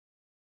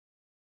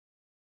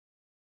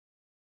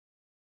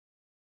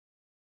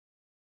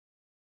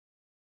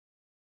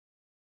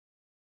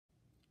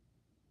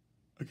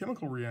A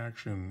chemical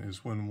reaction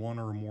is when one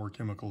or more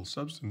chemical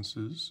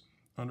substances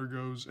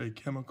undergoes a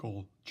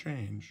chemical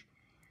change.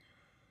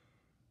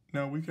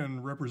 Now we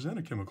can represent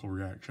a chemical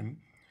reaction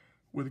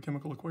with a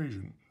chemical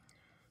equation.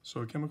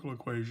 So a chemical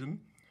equation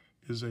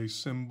is a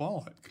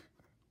symbolic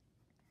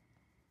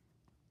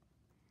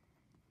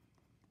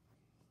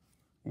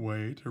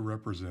way to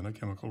represent a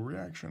chemical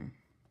reaction.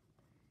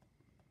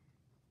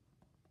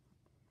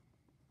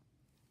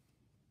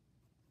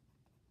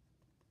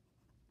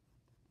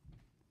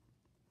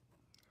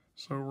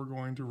 So we're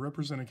going to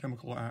represent a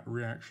chemical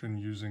reaction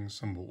using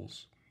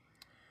symbols.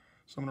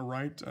 So I'm going to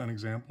write an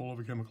example of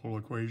a chemical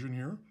equation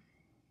here.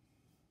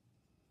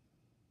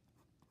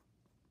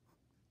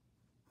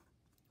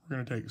 We're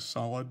going to take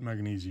solid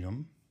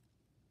magnesium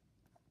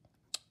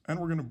and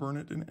we're going to burn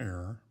it in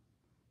air.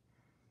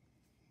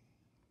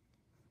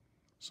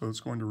 So it's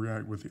going to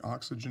react with the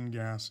oxygen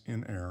gas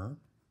in air.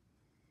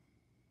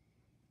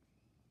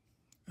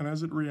 And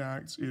as it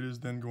reacts, it is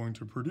then going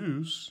to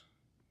produce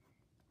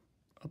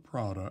a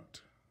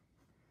product.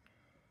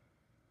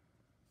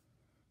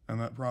 And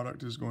that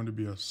product is going to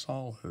be a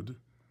solid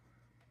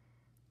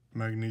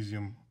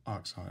magnesium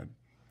oxide.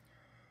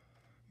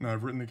 Now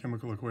I've written the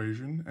chemical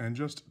equation, and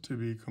just to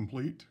be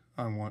complete,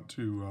 I want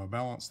to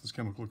balance this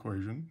chemical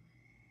equation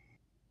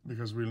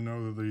because we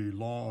know that the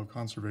law of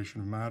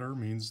conservation of matter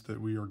means that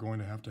we are going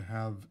to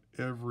have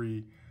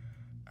every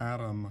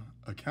atom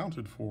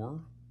accounted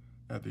for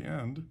at the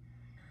end.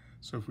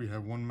 So if we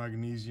have one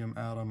magnesium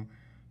atom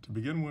to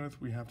begin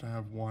with, we have to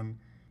have one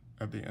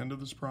at the end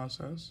of this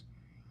process.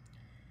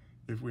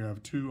 If we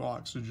have two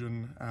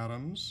oxygen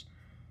atoms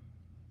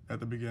at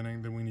the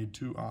beginning, then we need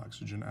two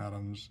oxygen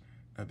atoms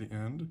at the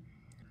end.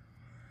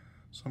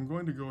 So I'm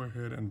going to go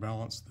ahead and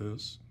balance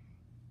this.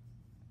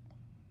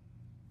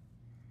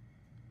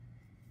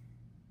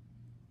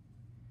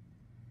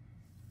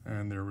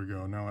 And there we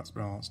go. Now it's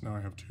balanced. Now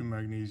I have two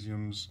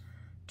magnesiums,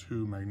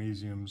 two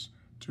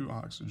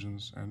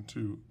oxygens, and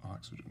two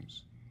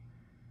oxygens.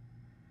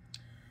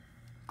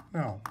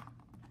 Now,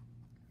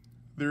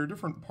 there are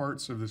different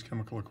parts of this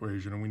chemical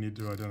equation, and we need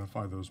to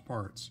identify those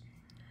parts.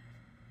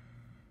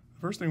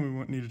 The first thing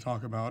we need to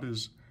talk about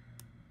is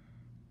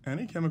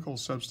any chemical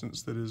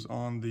substance that is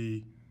on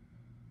the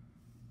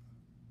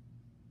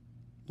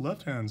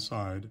left-hand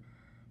side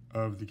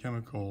of the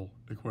chemical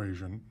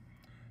equation,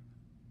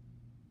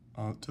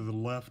 to the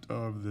left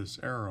of this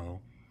arrow.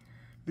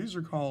 These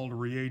are called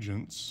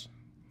reagents.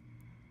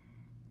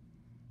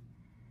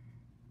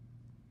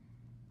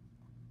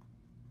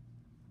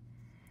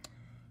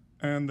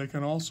 And they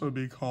can also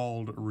be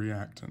called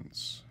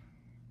reactants.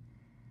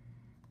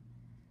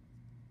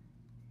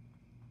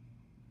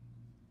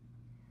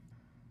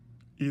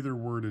 Either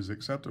word is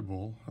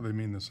acceptable, they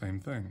mean the same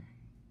thing.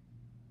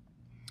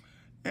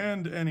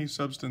 And any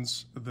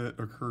substance that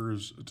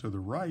occurs to the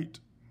right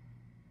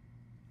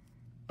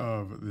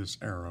of this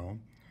arrow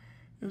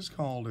is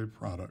called a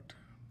product.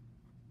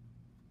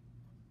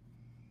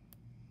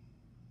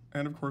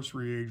 And of course,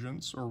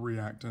 reagents or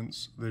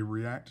reactants, they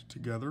react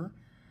together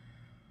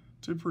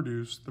to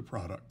produce the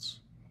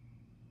products.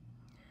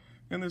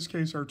 In this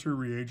case, our two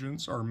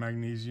reagents are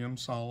magnesium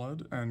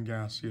solid and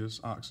gaseous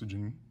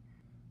oxygen,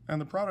 and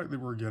the product that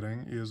we're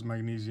getting is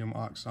magnesium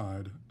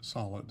oxide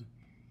solid.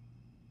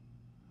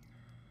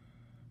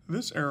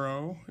 This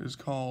arrow is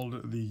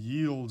called the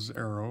yields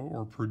arrow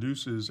or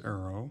produces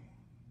arrow.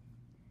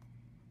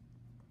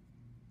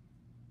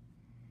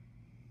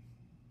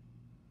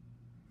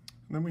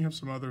 And then we have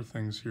some other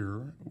things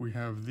here. We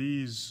have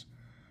these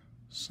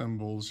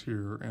symbols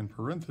here in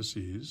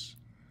parentheses,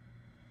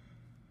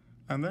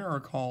 and they are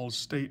called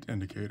state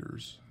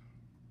indicators.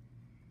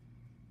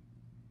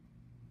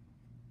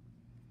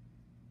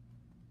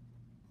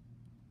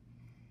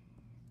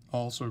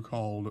 Also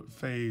called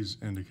phase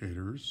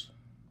indicators.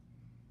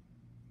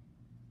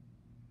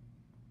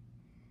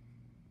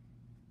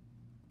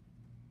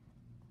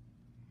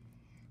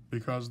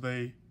 Because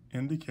they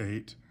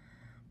indicate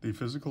the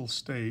physical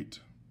state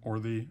or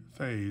the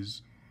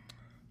phase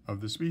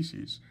of the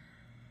species.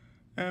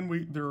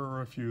 And there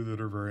are a few that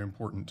are very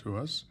important to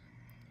us.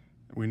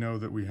 We know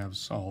that we have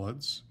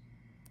solids,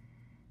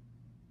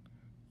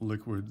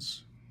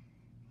 liquids,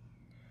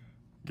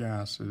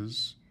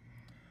 gases,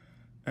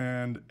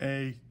 and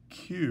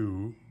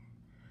AQ,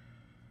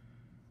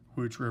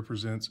 which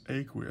represents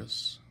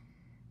aqueous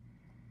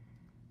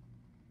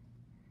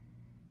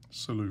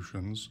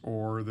solutions,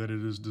 or that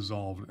it is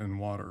dissolved in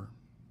water.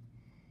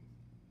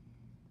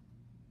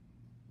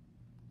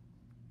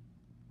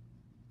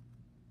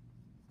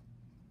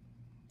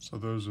 So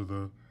those are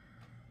the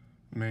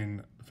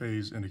main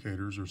phase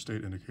indicators or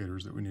state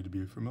indicators that we need to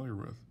be familiar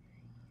with.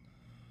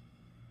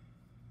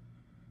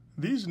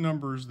 These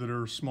numbers that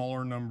are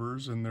smaller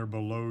numbers and they're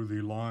below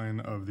the line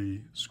of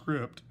the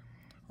script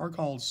are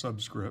called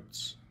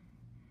subscripts.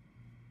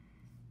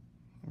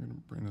 I'm going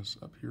to bring this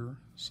up here,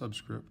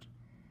 subscript.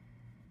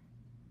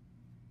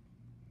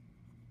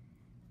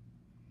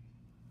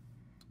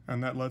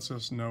 And that lets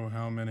us know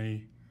how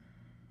many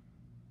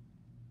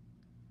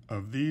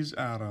of these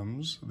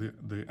atoms,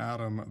 the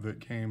atom that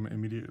came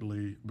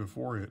immediately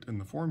before it in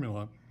the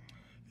formula,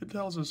 it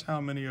tells us how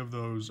many of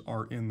those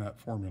are in that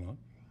formula.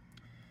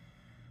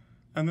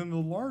 And then the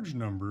large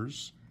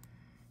numbers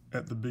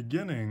at the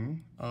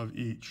beginning of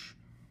each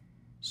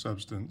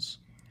substance,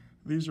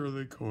 these are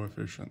the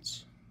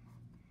coefficients.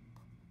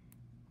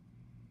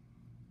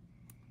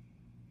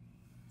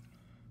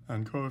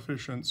 And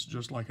coefficients,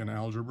 just like in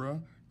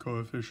algebra,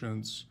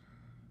 coefficients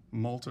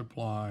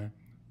multiply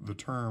the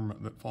term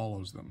that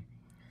follows them.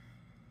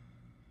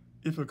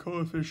 If a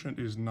coefficient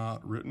is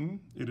not written,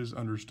 it is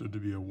understood to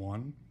be a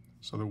 1,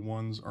 so the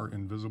 1s are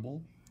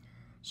invisible.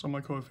 So my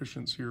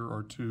coefficients here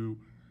are 2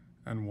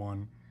 and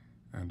 1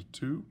 and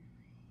 2.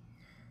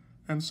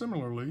 And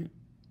similarly,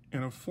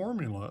 in a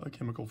formula, a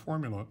chemical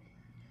formula,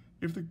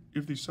 if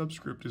the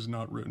subscript is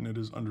not written, it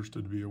is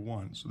understood to be a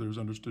 1. So there's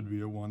understood to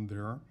be a 1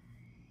 there,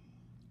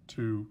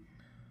 2,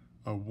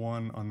 a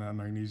 1 on that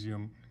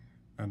magnesium,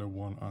 and a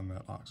 1 on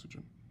that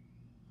oxygen.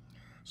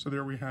 So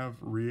there we have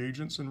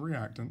reagents and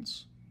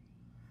reactants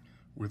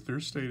with their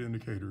state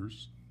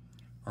indicators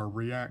are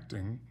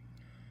reacting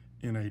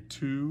in a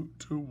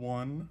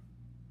 2-to-1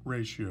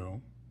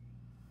 ratio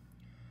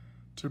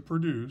to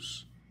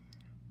produce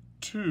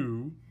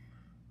 2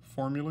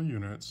 formula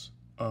units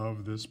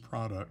of this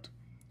product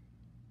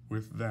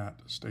with that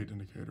state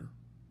indicator.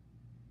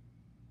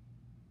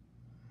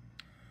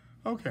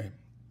 Okay,